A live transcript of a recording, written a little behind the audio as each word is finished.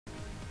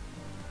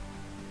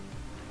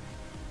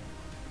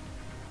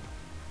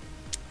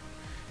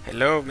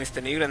Hello,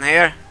 Mr. Nygren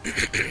here.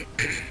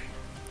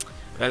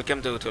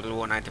 Welcome to Total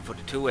War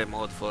 1942, a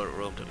mod for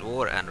Rome Total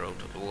War and Rome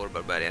Total War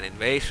Barbarian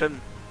Invasion.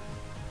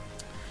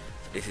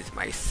 So this is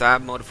my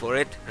submod for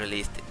it,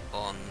 released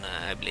on,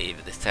 I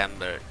believe,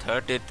 December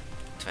 30th,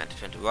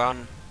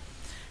 2021.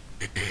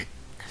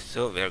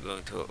 So we are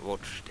going to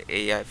watch the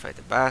AI fight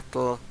a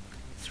battle.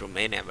 It's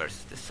Romania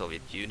versus the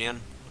Soviet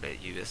Union, or the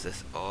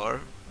USSR.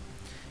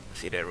 You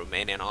see the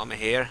Romanian army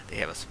here. They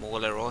have a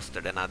smaller roster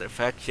than other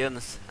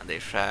factions, and they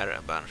share a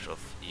bunch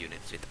of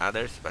units with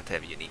others, but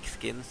have unique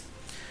skins.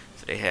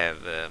 So they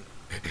have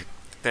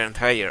their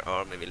entire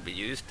army will be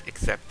used,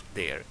 except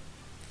their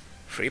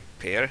ship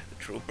here, the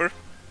trooper.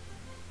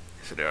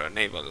 So there are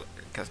naval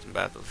custom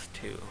battles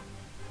too,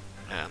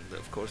 and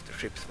of course the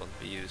ships won't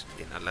be used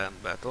in a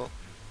land battle.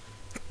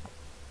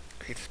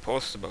 It's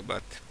possible,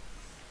 but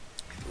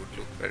it would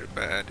look very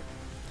bad.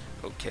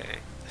 Okay,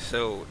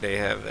 so they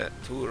have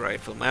 2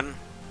 riflemen,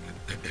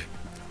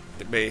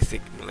 the basic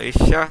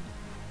militia,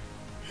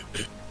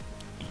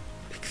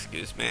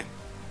 excuse me,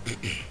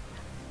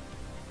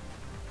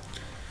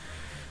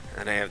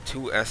 and they have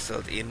 2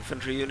 assault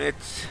infantry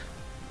units.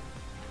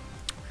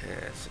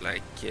 It's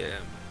like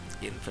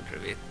infantry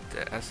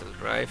with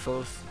assault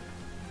rifles.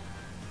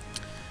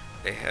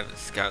 They have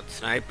scout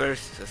snipers,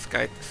 so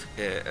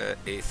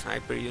a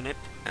sniper unit,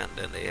 and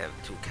then they have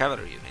 2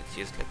 cavalry units,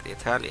 just like the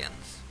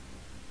Italians.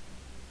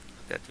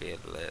 That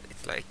will,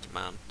 it's like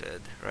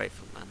mounted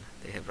riflemen.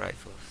 They have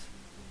rifles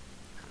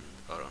and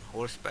are on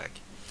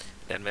horseback.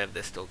 Then we have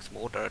the Stokes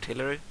mortar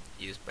artillery,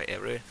 used by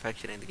every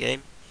faction in the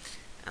game,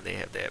 and they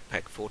have the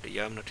Pak 40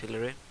 German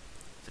artillery.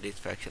 So this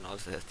faction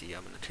also has the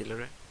German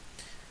artillery.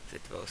 So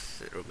it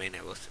was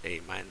Romania was a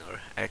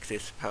minor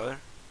Axis power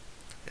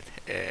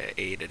that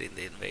aided in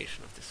the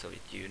invasion of the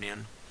Soviet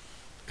Union.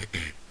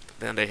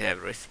 Then they have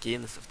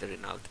reskins of the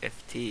Renault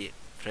FT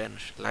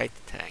French light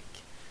tank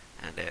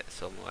and the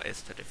Submod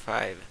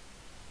S35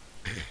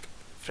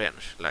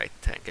 French light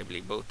tank. I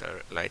believe both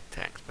are light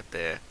tanks, but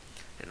the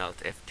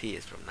Renault FT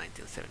is from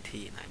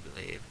 1917, I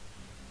believe,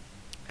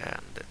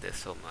 and the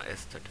Submod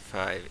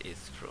S35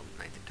 is from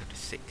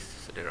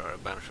 1936. So there are a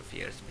bunch of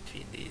years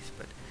between these,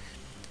 but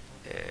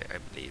I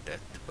believe that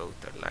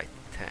both are light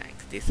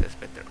tanks. This has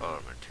better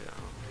armor too,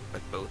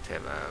 but both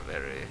have a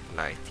very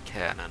light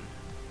cannon.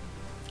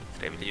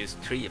 So they will use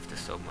 3 of the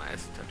Submod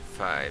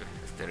S35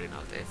 as the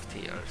Renault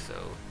FT are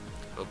so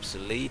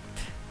obsolete.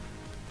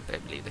 But I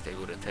believe that they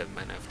wouldn't have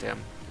many of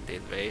them in the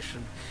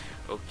invasion.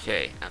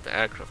 Okay, and the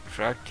aircraft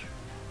truck.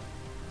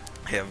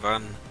 They have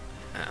 1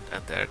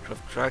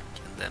 anti-aircraft truck,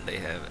 and then they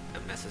have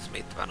a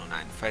Messerschmitt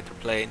V.1.9 fighter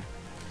plane,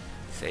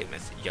 same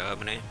as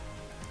Germany,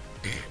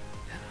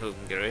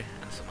 Hungary,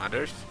 and some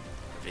others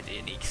with a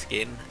unique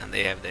skin. And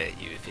they have the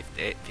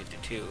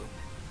U-52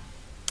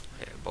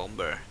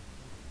 bomber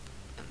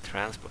and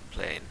transport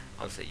plane,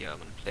 also a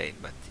German plane,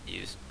 but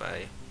used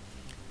by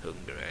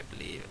Hungary, I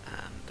believe,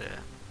 and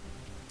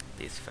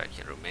this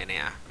faction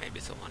Romania, maybe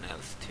someone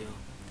else too.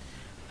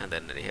 And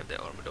then they have the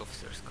armored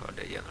officers called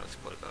the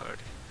Generalsport Guard.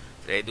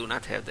 So they do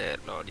not have the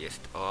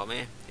largest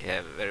army. They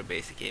have very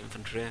basic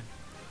infantry.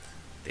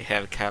 They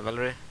have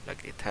cavalry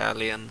like the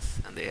Italians,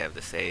 and they have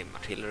the same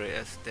artillery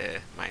as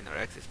the minor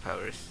Axis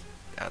powers,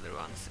 the other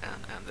ones,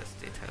 and as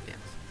the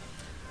Italians.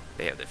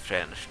 They have the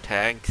French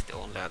tanks, the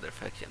only other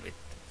faction with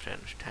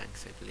French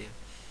tanks, I believe.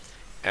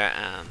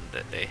 And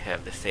they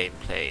have the same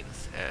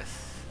planes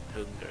as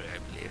Hungary, I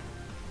believe.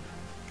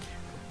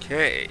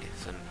 Okay,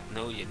 so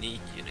no unique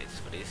units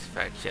for this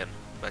faction,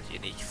 but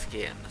unique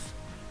skins.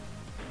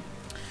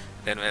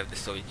 Then we have the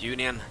Soviet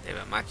Union. They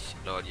have a much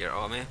larger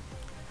army.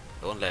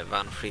 They only have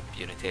 1 ship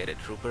unitated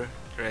trooper.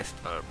 The rest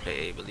are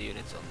playable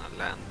units on a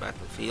land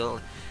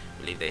battlefield.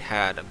 I believe they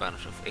had a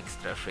bunch of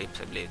extra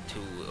ships. I believe 2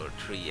 or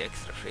 3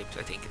 extra ships.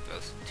 I think it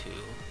was 2,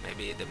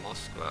 maybe the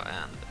Moskva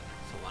and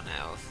someone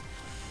else.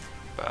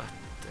 But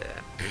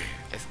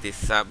as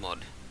this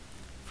submod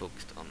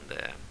focused on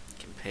the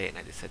campaign,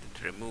 I decided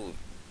to remove,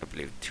 I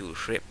believe, 2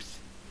 ships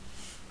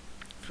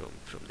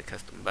from the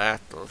custom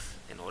battles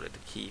in order to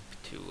keep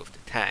 2 of the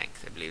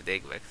tanks. I believe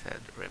Dagovax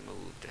had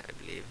removed, I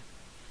believe,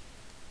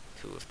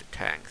 2 of the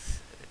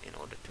tanks in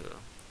order to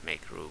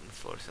make room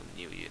for some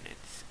new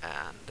units,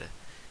 and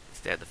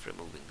instead of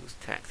removing those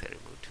tanks I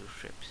removed 2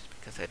 ships,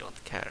 because I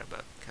don't care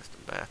about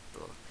custom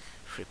battle,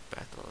 ship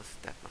battles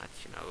that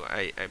much. You know,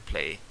 I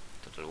play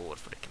Total War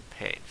for the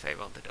campaign, so I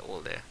wanted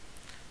all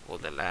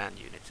the land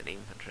units and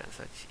infantry and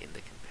such in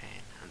the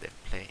campaign, and the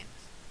planes.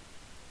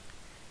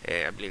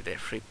 I believe their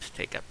ships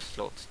take up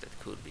slots that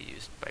could be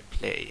used by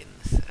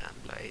planes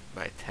and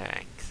by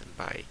tanks and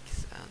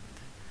bikes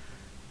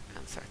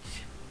and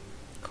such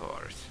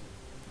cars.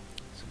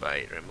 So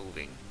by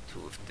removing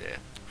 2 of the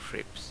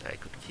ships I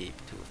could keep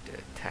 2 of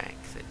the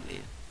tanks, I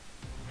believe.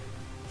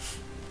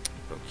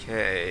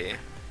 Okay.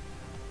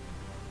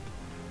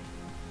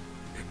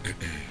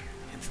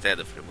 Instead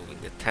of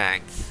removing the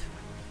tanks,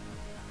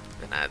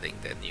 then adding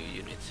the new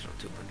units from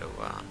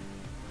 2.01.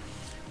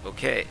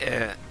 Okay,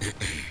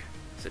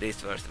 so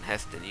this version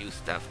has the new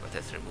stuff, but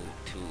has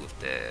removed 2 of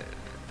the,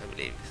 I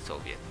believe,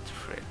 Soviet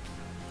ships.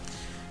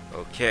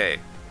 Okay.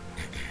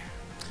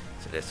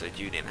 So the Soviet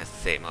Union has the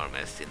same army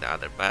as in the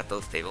other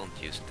battles. They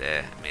won't use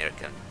the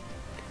American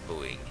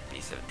Boeing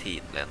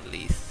B-17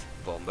 lend-lease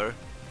bomber.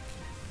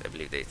 I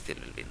believe they still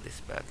will win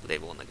this battle. They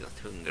won against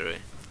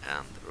Hungary,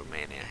 and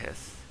Romania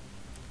has,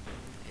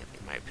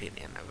 in my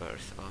opinion, a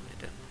worse army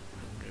than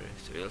Hungary.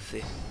 So we'll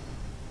see.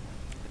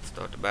 Let's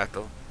start the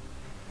battle.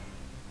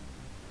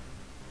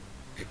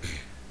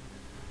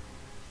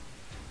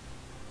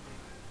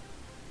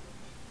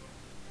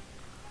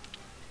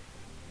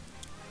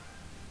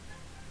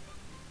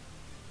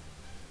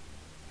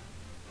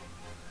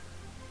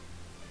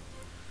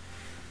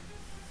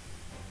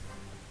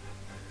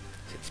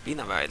 It's been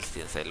a while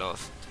since I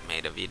last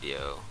made a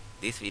video.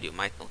 This video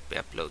might not be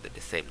uploaded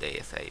the same day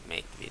as I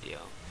make the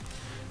video.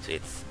 So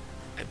it's,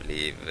 I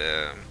believe,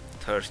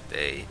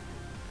 Thursday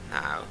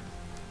now.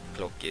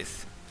 Clock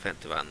is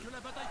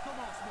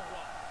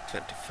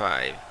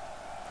 21:25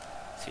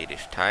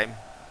 Swedish time.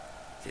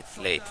 So it's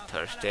late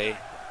Thursday.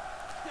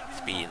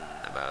 It's been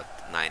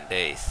about 9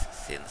 days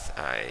since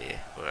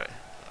or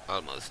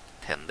almost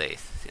 10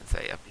 days since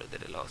I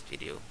uploaded the last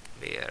video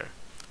where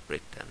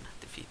Britain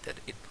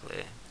defeated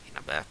Italy in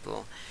a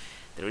battle.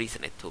 The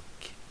reason it took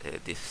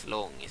this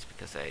long is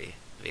because I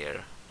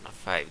were on a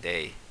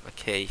 5-day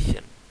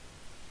vacation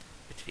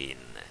between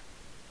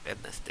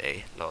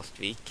Wednesday last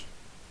week,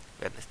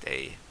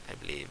 Wednesday I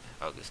believe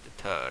August the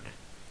 3rd,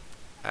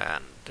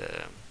 and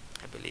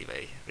I believe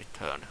I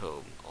returned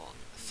home on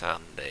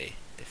Sunday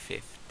the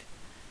 5th,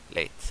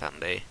 late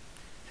Sunday.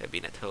 So I've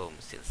been at home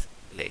since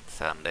late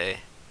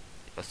Sunday.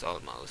 It was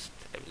almost,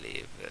 I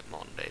believe,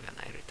 Monday when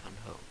I returned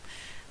home.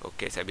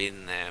 Okay, so I've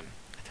been at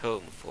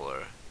home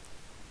for,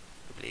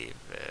 I believe,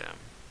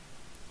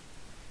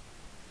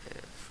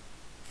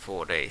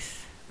 4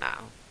 days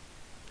now,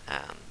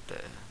 and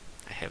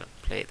I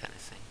haven't played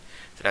anything.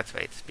 So that's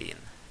why it's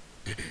been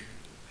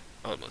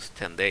almost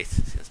 10 days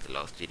since the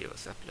last video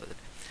was uploaded.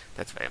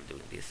 That's why I'm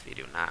doing this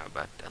video now,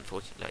 but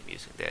unfortunately I'm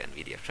using the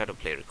NVIDIA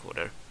Shadowplay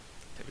recorder.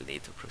 I will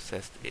need to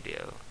process the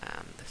video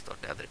and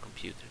start the other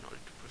computer in order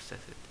to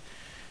process it.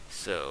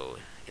 So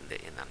in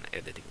an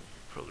editing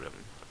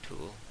program or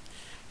tool.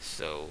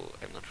 So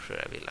I'm not sure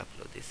I will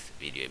upload this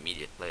video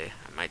immediately.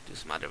 I might do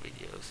some other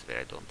videos where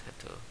I don't have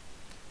to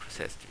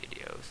process the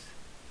videos.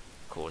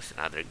 Of course, in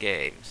other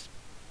games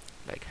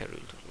like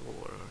Herald Total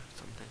War or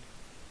something.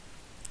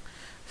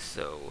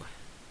 So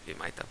we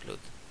might upload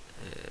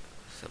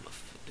some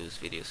of those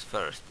videos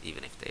first,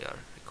 even if they are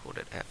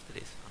recorded after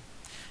this one.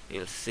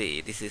 You'll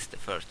see this is the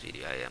first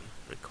video I am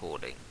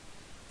recording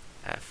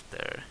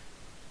after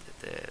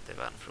the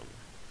one from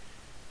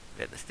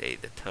Wednesday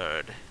the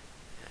 3rd,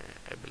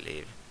 I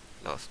believe,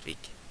 last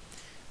week.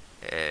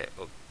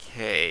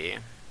 Okay,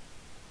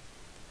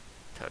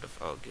 3rd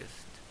of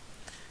August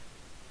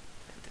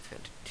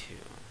 2022.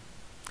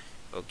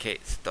 Okay,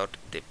 start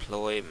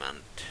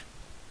deployment.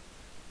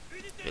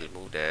 We'll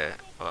move the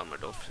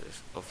armored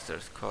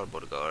officer's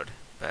cardboard guard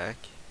back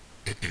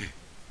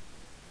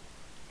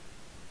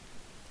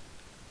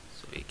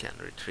so we can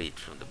retreat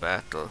from the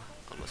battle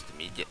almost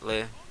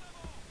immediately.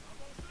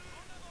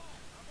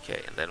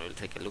 Okay, and then we'll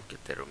take a look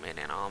at the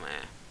Romanian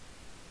army.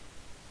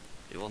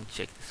 We won't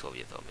check the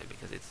Soviet army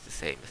because it's the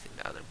same as in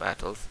the other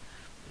battles.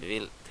 We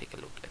will take a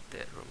look at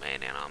the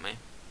Romanian army.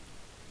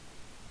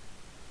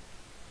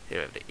 Here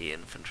we have the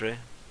infantry,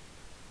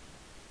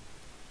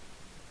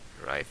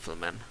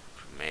 riflemen,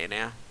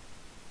 Romania.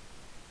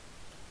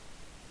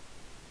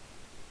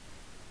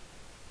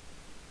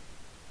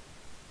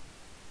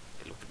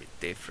 They look a bit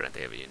different.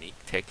 They have a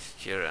unique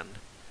texture and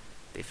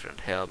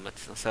different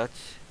helmets and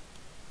such.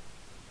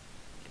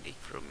 Unique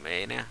for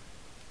Romania.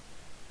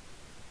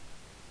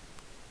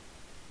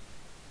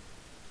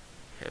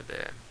 Have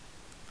the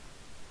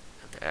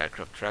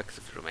aircraft trucks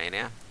of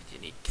Romania with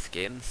unique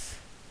skins,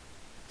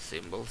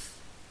 symbols.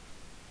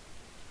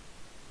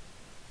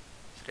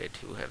 So they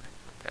too have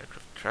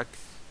aircraft trucks.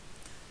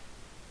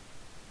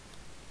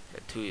 They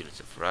have 2 units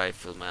of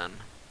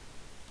riflemen.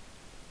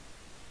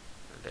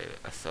 And they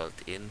have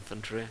assault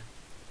infantry.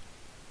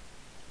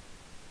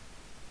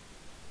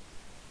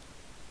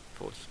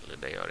 Fortunately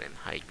they are in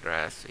high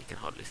grass, so you can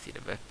hardly see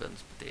the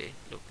weapons, but they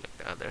look like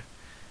the other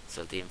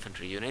assault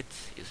infantry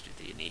units, used with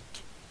the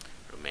unique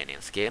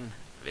Romanian skin.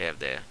 We have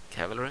the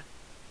cavalry,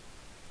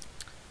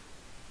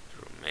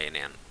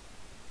 Romanian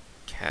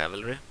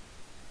cavalry,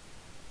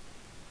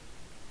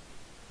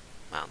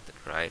 mounted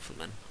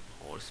riflemen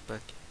on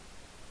horseback,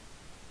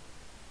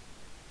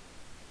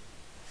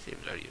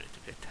 similar unit to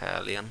the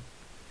Italian.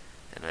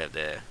 Then we have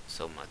the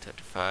Submod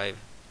 35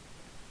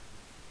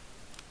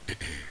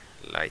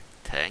 light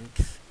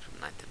tanks from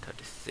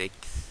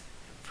 1936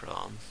 in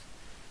France.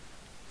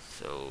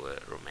 So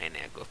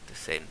Romania got the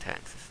same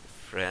tanks as the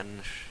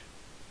French.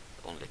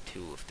 Only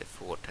 2 of the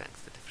 4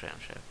 tanks that the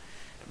French have.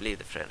 I believe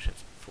the French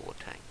have 4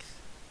 tanks,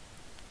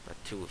 but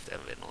 2 of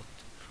them were not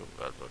from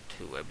World War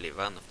II. I believe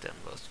one of them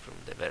was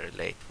from the very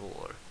late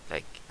war,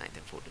 like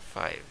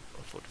 1945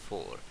 or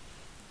 44,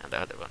 and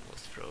the other one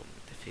was from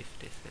the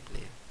 50s, I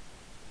believe.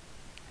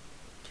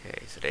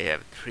 Okay, so they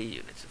have 3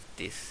 units of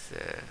this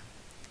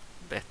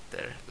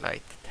better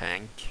light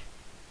tank.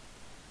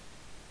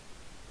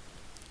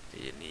 The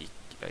unique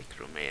like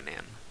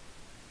Romanian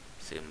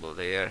symbol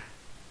there.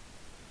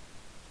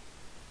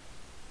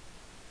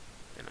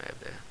 Then we have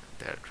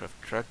the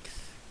aircraft trucks.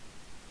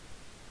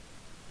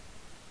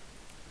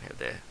 We have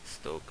the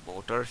Stokes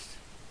motor.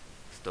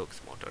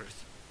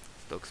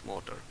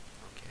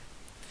 Okay.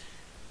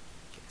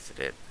 Okay, so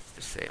that's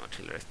the same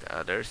artillery as the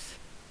others.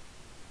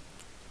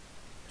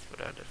 That's for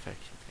the other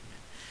factions.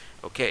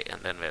 Okay,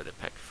 and then we have the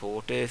Pack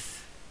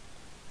 40s.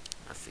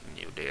 Nothing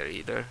new there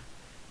either.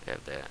 We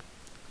have the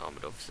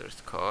armored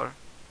officer's car.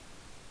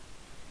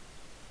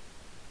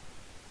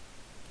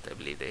 I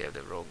believe they have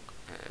the wrong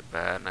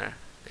banner.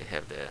 They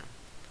have the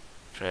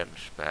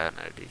French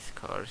banner, these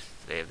cars.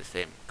 They have the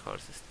same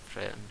cars as the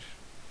French.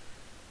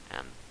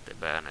 And the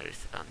banner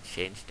is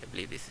unchanged. I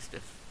believe this is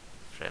the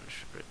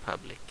French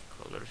Republic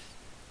colors.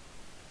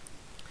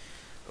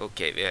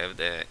 Okay, we have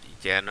the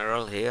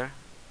general here.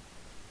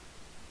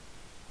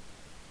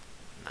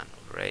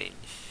 Non-range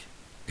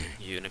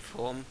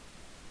uniform.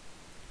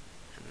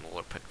 And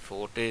more Pack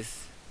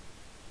 40s.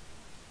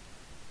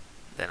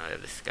 Then we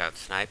have the scout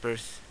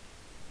snipers.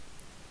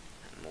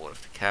 And more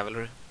of the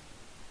cavalry.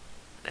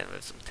 And then we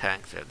have some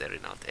tanks. We have the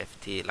Renault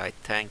FT light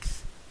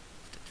tanks.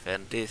 The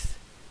 20s.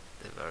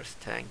 The worst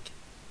tank.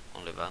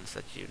 Only one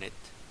such unit.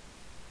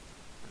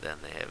 And then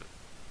they have,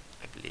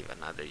 I believe,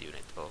 another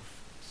unit of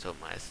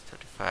Soma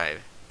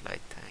S-35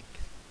 light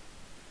tanks.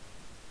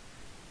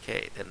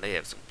 Okay, then they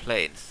have some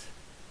planes.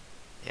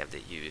 They have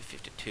the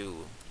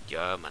U-52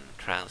 German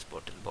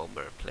transport and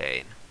bomber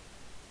plane,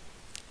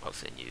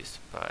 also in use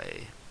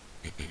by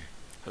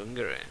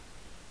Hungary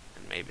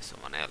and maybe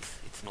someone else.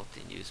 It's not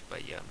in use by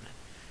Germany.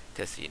 It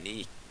has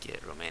unique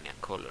Romanian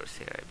colors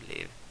here, I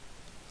believe.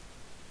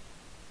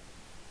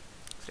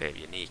 So we have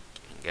unique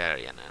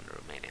Hungarian and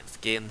Romanian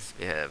skins.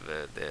 We have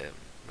the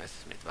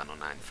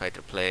V.1.9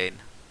 fighter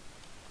plane,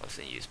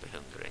 also in use by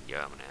Hungary and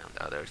Germany and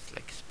others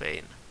like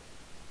Spain.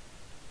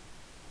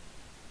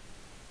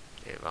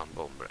 They have one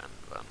bomber and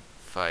one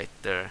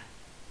fighter.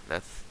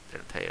 That's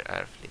their entire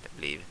air fleet, I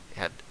believe. They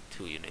had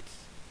 2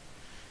 units.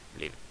 I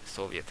believe the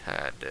Soviet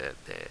had the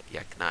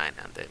Yak-9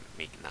 and the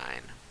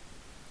MiG-9,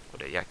 or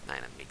the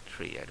Yak-9 and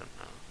MiG-3, I don't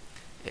know,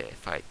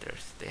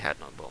 fighters. They had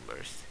no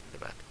bombers in the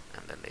battle,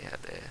 and then they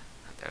had the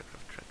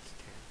anti-aircraft trucks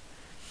too.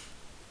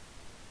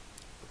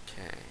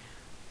 Okay.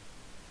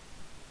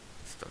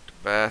 Let's start the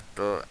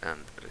battle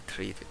and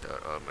retreat with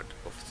our armored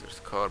officer's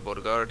car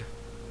bodyguard.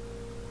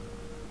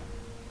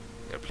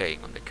 We are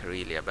playing on the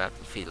Karelia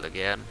battlefield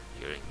again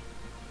during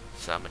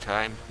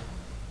summertime.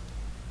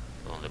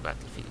 The only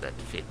battlefield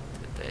that fit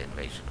the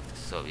invasion of the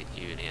Soviet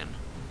Union.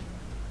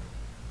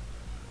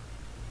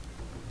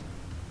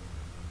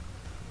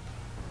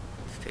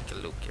 Let's take a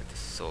look at the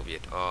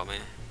Soviet army.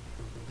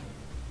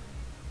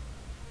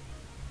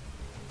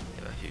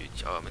 They have a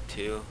huge army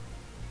too.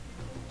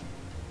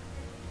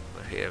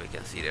 But here we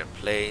can see their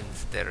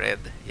planes, the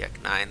red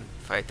Yak-9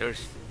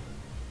 fighters.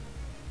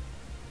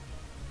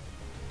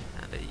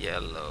 And the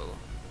yellow,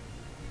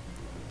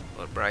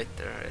 or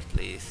brighter at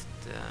least,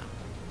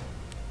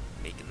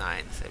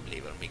 MiG-9s, I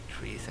believe, or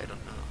MiG-3s, I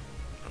don't know,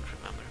 don't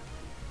remember.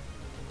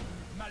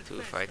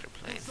 2 fighter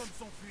planes.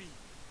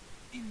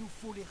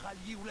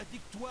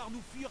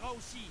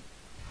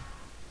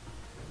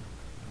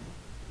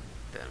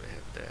 Then we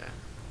have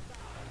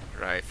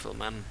the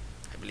riflemen.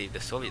 I believe the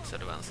Soviets are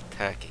the ones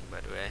attacking,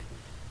 by the way.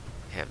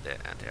 We have the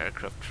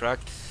anti-aircraft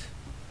trucks.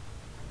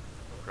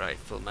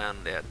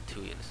 Riflemen, they had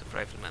 2 units of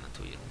riflemen and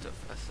 2 units of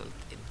assault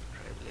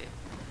infantry, I believe.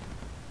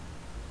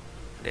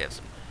 They have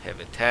some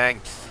heavy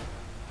tanks.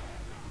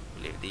 I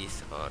believe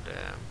these are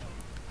the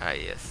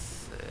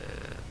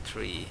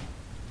IS-3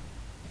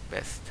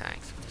 best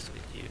tanks of the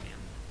Soviet Union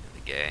in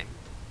the game.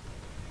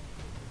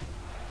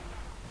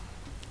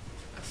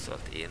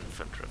 Assault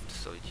infantry of the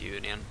Soviet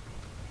Union.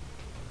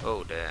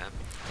 Oh, the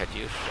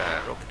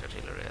Katyusha rocket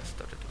artillery has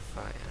started to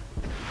fire.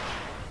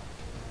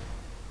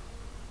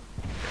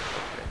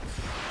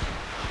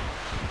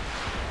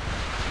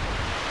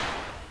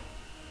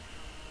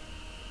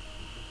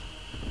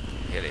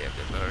 Here they have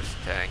the burst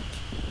tank,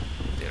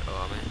 their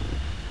army.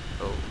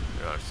 Oh,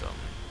 there are some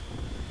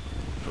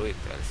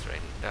projectiles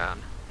raining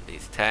down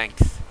these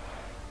tanks.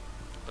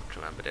 Don't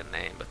remember the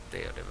name, but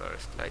they are the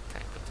worst light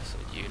tank of the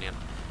Soviet Union.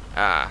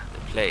 Ah, the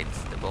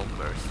planes, the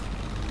bombers.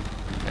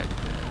 And,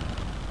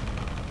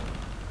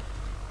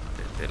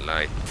 the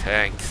light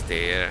tanks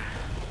there.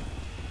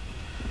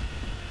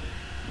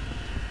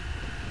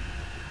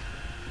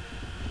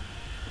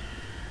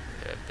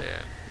 We have the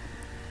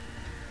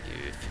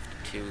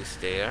U-52s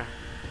there.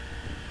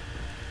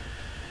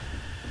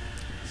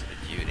 So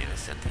the Union has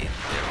sent in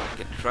their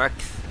rocket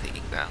trucks,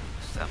 taking down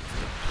some of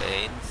the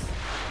planes.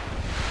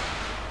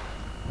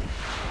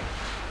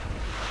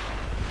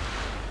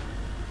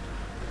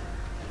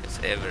 Because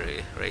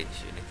every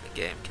range unit in the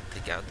game can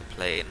take out the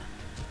plane.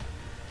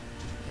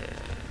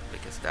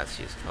 Because that's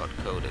just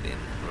hard-coded in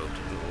Road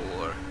to the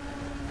War.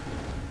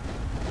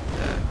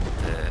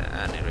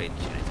 That any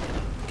range unit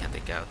can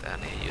take out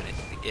any unit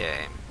in the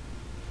game.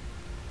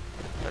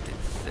 But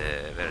it's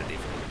very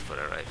difficult for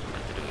a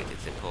rifleman to do it.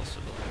 It's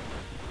impossible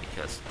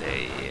because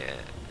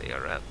they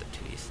are routed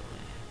too easily.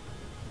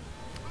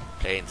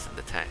 Planes and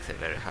the tanks have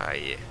very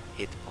high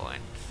hit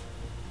points.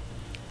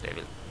 They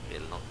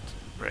will not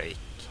break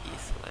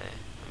easily,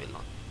 will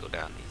not go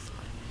down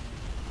easily.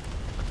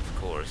 But of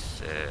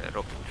course,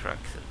 rocket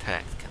trucks and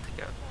tanks can take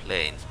out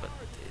planes, but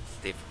it's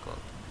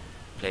difficult.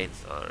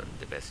 Planes are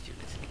the best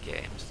units in the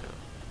game, so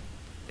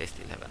they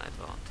still have an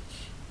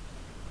advantage.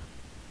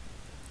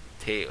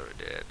 Theory,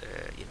 the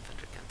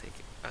infantry can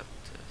take out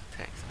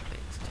tanks and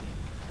planes too.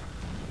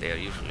 They are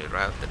usually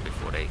routed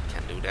before they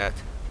can do that.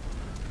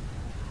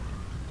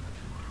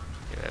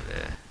 You have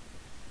the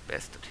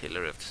best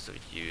artillery of the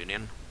Soviet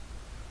Union.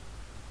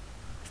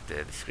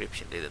 The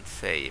description didn't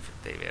say if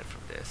they were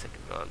from the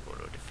Second World War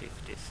or the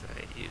 50s.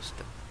 I used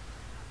them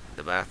in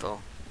the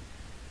battle.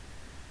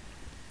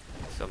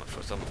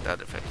 For some of the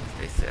other factions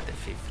they said the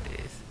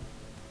 50s,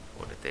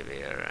 or that they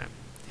were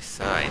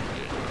designed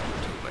during World War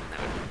II but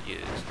never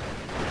used.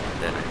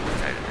 Then I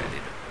decided I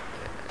didn't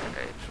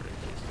actually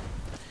use them.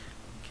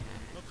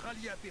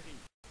 Okay.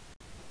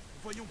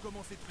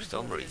 For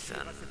some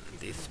reason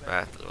this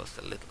battle was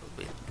a little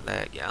bit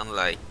laggy,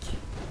 unlike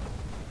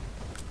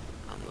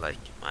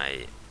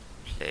my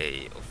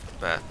play of the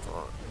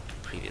battle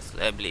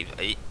previously. I believe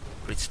I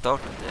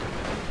restarted the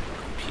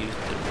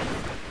computer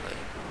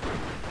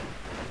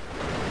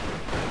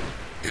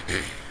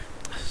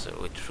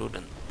so it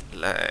shouldn't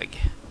lag,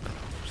 but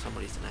for some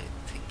reason I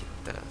think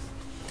it does.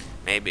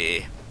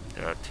 Maybe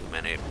there are too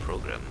many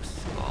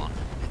programs on.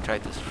 I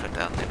tried to shut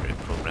down every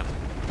program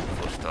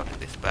before starting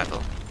this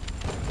battle.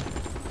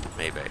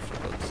 Maybe I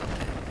forgot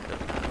something, I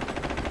don't know.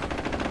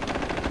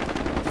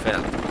 It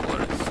felt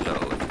more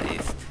slow at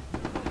least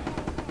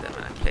than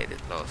when I played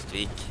it last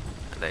week,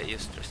 and I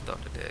just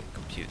restarted the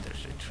computer,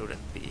 so it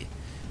shouldn't be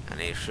an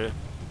issue.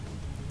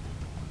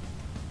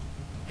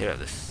 Here are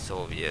the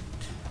Soviet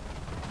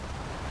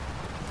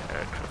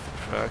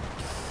aircraft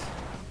trucks.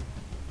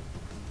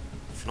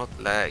 It's not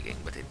lagging,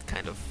 but it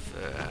kind of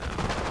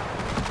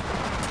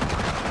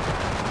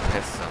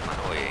has some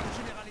annoying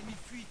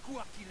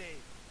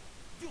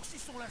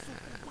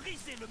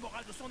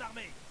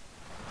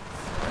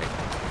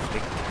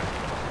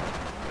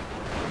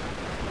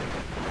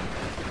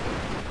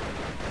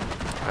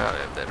I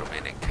have the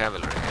Romanian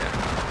cavalry here.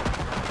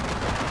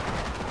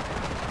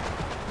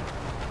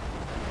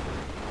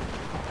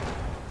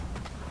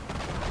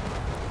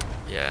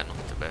 Yeah,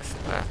 not the best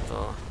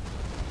battle.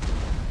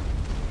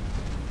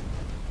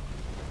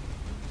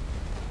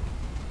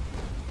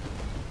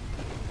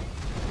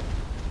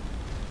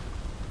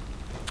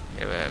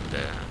 Here we have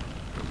the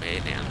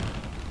Romanian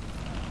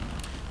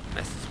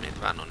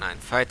V.1.9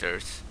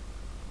 fighters.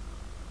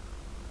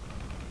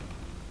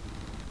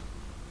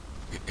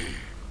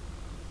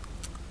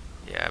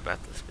 Yeah,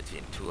 battles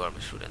between two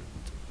armies shouldn't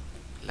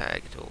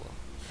lag at all,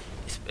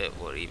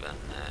 or even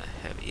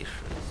have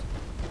issues.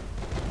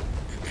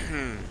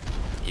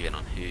 Even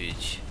on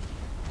huge.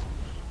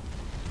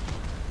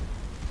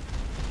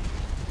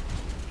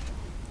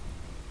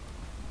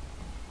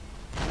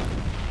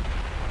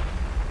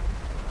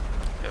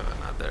 We have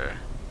another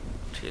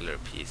artillery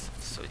piece of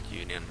the Soviet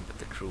Union, but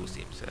the crew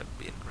seems to have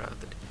been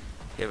routed.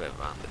 Here we have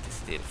one that is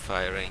still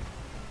firing.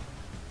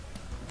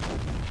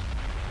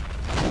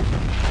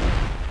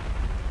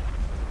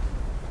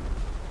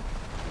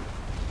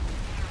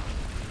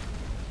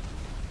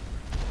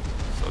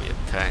 Soviet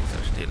tanks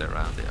are still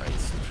around the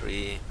ice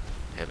tree.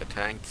 Heavy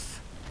tanks.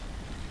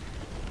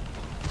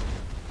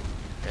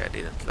 Yeah, I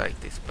didn't like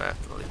this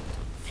battle.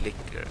 It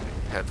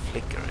had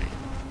flickering.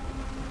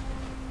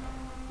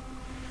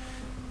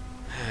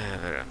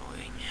 Very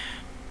annoying.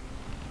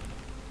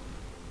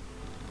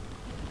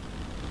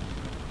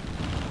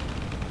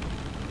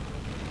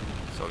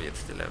 Soviets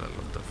still have a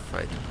lot of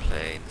fighter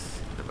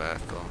planes in the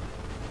battle.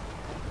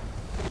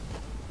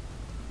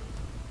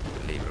 I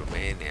believe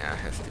Romania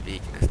has the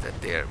weakness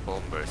that their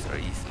bombers are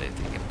easily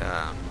taken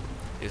down.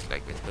 Just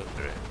like with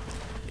Hungary,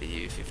 the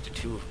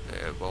U-52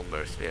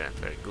 bombers weren't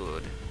very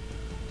good.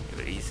 They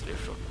were easily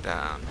shot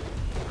down,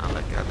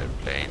 unlike other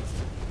planes.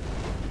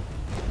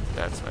 So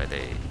that's why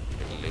they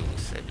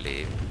lose, I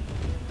believe.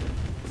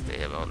 They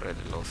have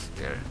already lost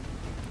their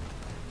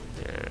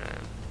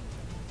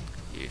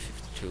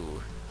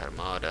U-52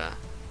 Armada.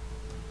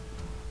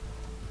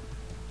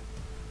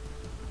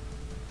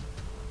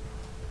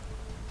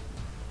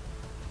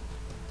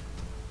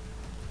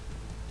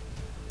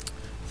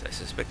 So I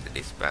suspected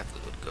this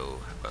battle would go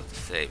about the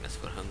same as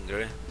for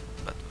Hungary,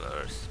 but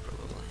worse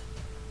probably.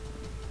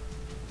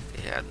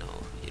 They had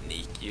no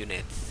unique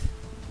units.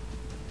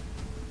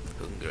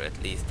 Hungary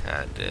at least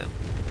had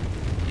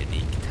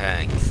unique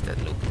tanks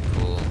that looked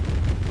cool.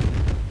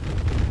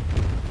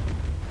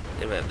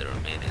 Here we have the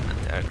Romanian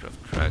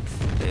anti-aircraft trucks,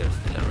 they are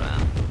still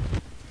around.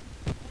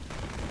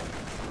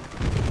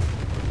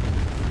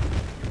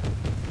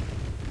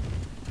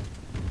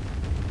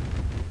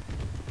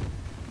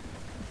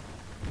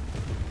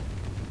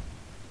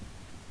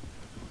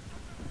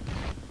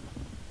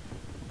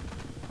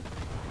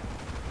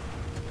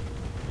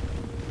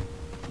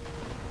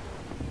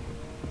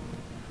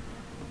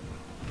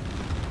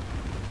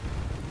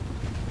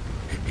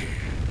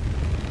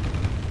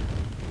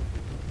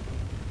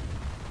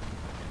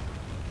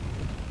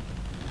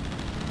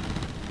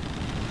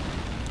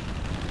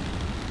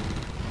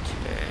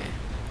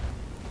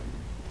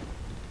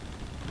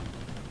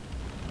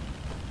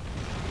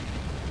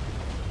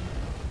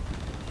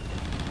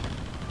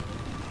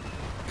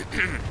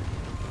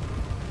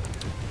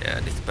 Yeah,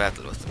 this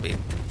battle was a bit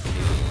too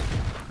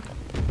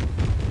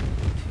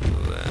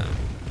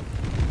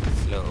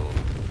slow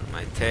for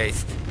my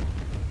taste.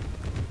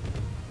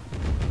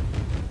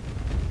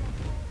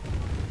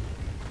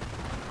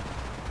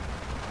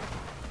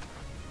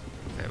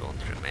 I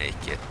won't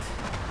remake it.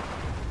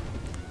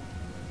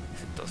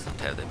 It doesn't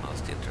have the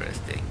most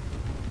interesting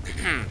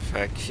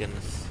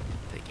factions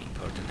taking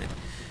part in it.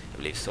 I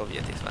believe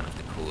Soviet is one of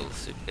the cool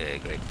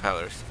great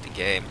powers of the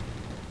game.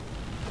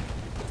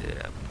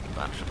 With a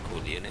bunch of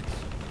cool units,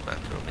 but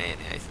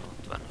Romania is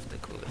not one of the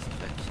coolest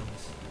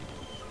factions.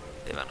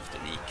 They're one of the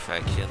weak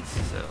factions,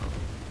 so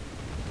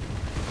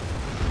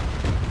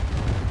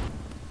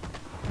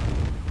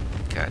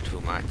don't care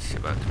too much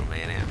about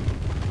Romania.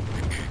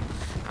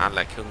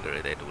 Unlike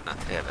Hungary, they do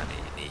not have any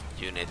unique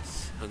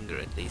units.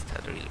 Hungary at least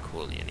had really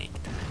cool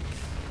unique tanks.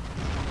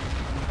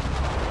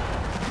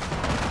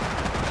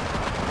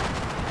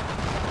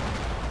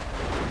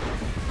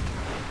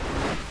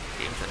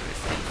 Infantry is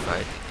still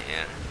fighting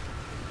here.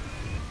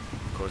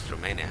 Of course,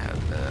 Romania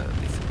had the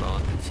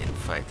disadvantage in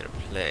fighter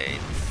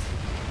planes.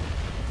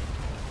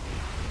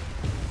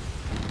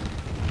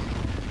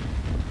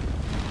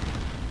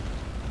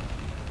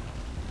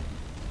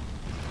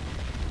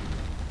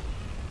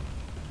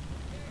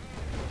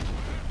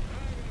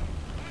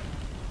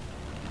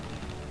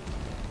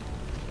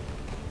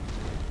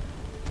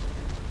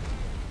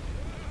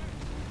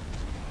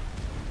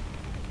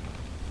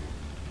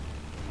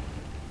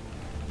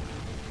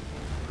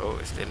 Oh,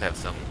 we still have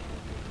some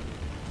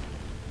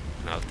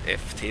not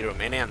FT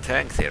Romanian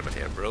tanks here, but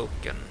they are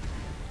broken.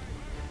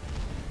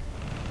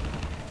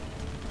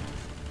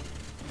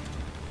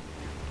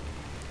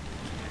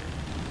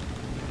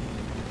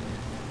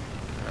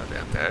 The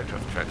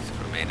anti-aircraft tracks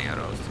of Romania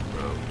are also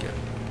broken.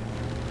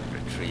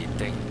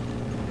 Retreating.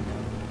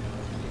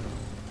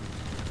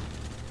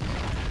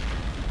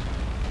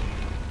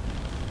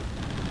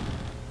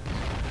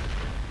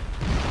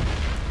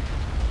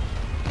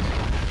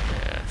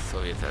 Yeah,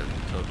 Soviet had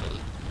total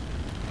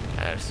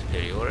air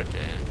superiority.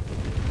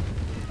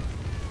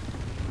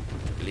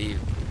 I believe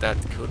that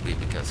could be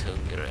because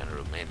Hungary and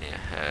Romania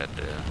had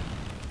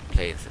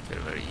planes that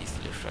were very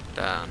easily shut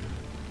down.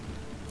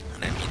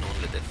 And I mean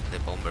only the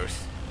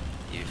bombers,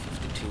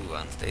 U-52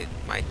 ones, they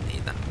might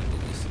need a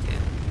boost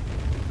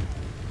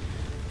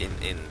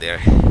in their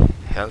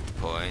health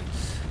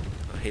points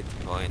or hit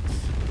points.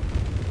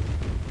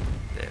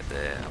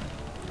 The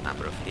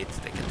number of hits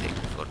they can take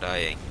before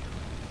dying.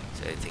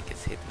 So I think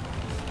it's hit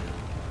points.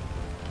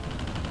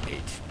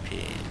 HP.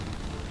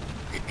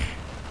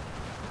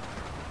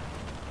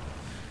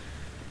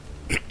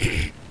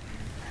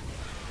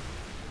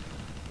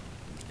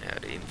 Yeah,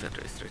 the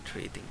infantry is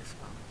retreating as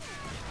well.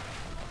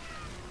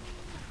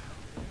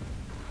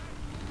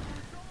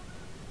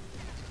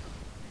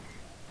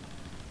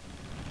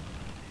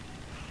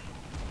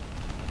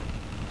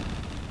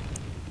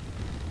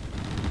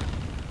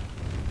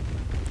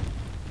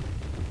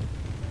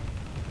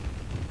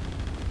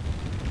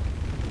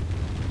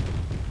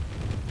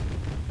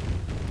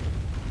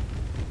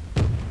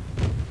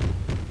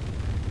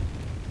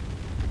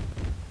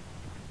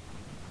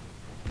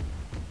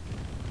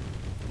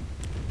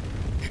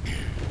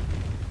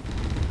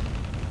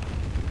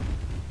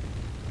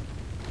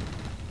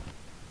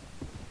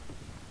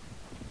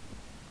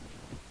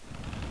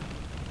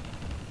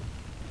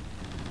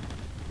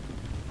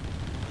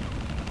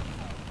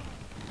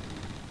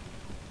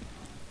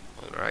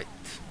 Right.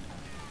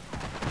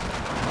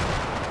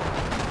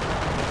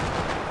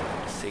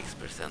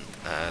 6%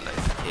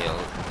 allies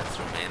killed. That's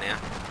Romania.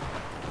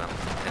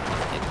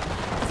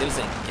 I still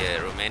think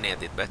Romania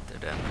did better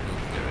than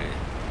Hungary,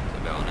 to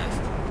be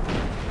honest.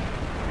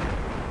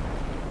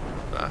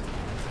 But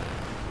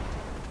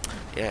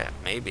yeah,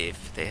 maybe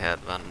if they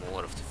had one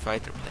more of the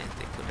fighter planes,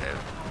 they could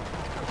have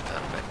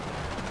done better.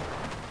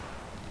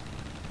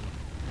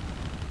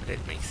 But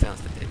it makes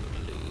sense that they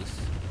would lose.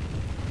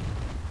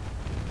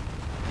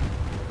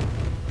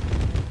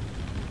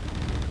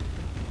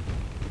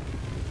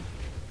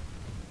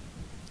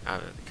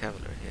 The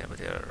cavalry here, but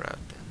they are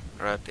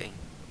routing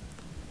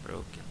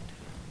broken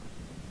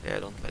too. Yeah, I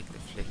don't like the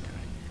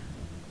flickering.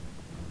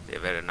 They're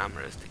very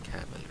numerous, the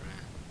cavalry.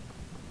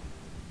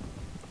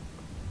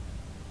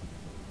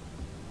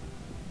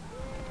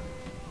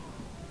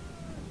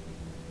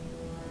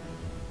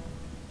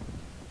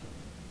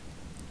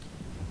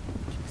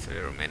 So the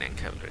Romanian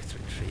cavalry is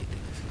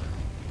retreating as well.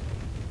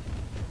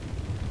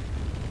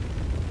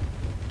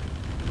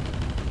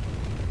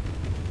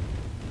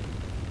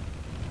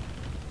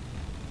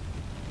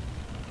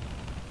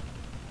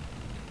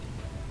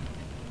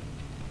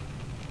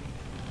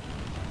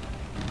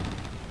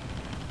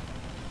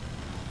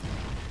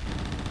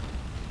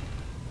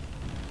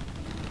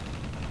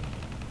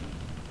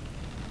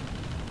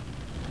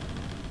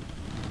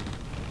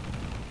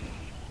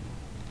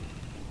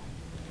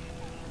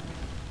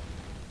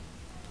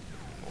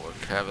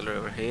 Cavalry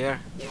over here,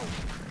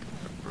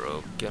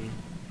 broken.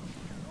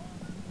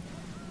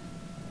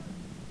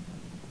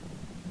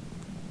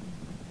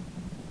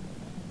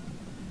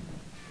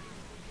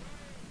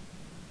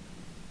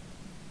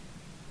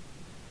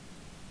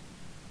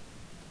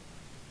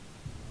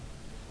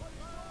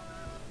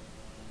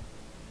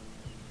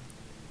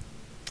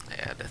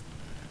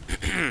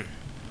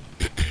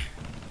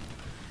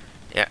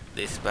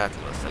 this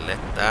battle was a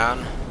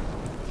letdown.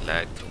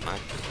 Lagged too much.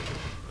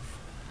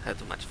 Had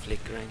too much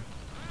flickering.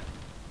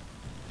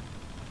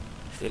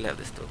 Still have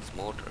the Stokes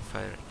mortar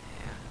firing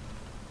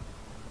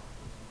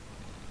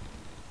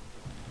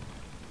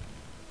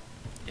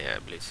here. Yeah, I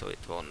believe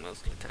Soviet won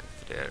mostly thanks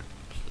to their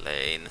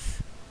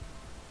planes.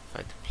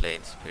 Fighter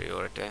plane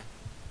superiority.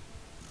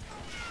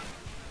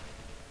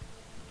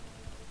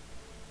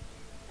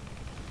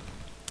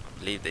 I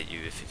believe the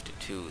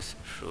UV-52s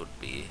should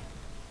be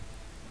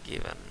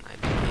given, I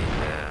believe,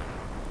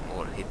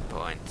 more hit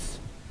points.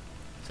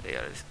 So they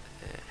are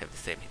have the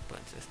same hit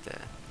points as the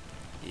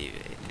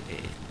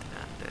U-88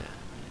 and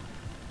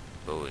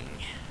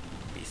Boeing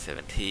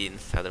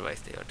B-17s,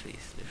 otherwise they are too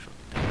easily shot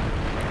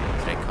down.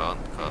 So they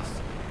can't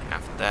cause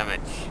enough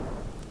damage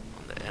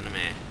on the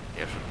enemy.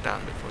 They are shot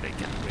down before they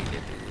can really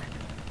do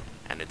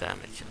any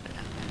damage on the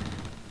enemy.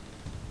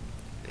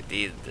 They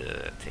did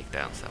take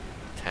down some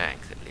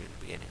tanks, I believe, in the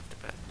beginning of the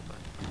battle,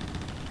 but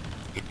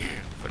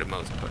for the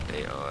most part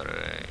they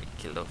are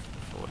killed off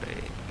before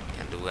they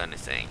can do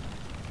anything.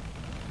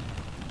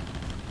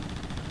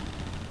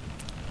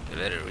 The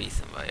very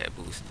reason why I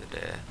boosted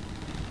the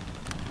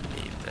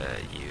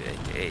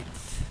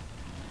U-88s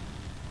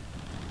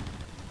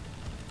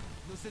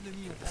in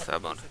the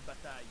Submod.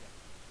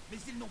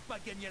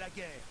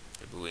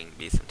 The Boeing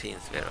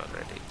B-17s were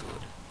already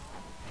good.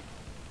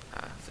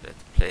 So that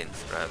the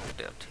planes routed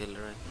the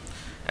artillery.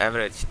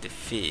 Average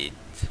defeat.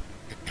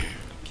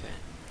 Okay.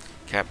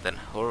 Captain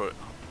Hori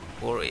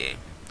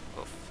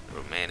of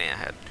Romania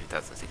had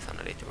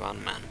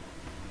 3,681 men.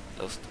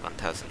 Lost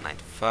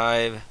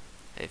 1,095.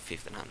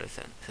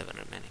 1,507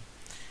 remaining.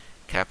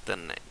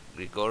 Captain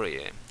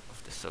Grigoriev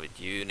of the Soviet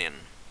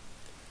Union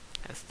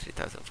has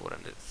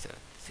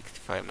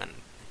 3,465 men.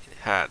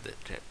 Had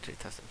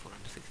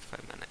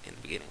 3,465 men in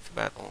the beginning of the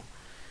battle.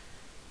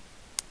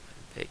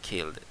 They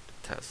killed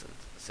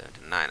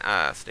 1,079.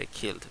 So they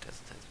killed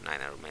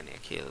 2,079 and Romania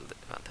killed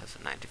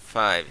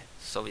 1,095.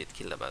 Soviet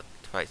killed about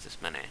twice as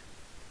many.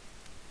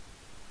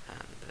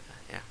 And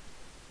yeah,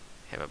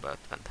 have about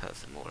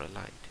 1,000 more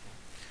alive.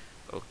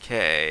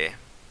 Okay.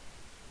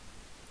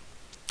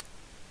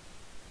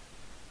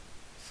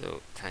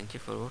 So thank you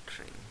for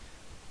watching.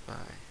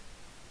 Bye.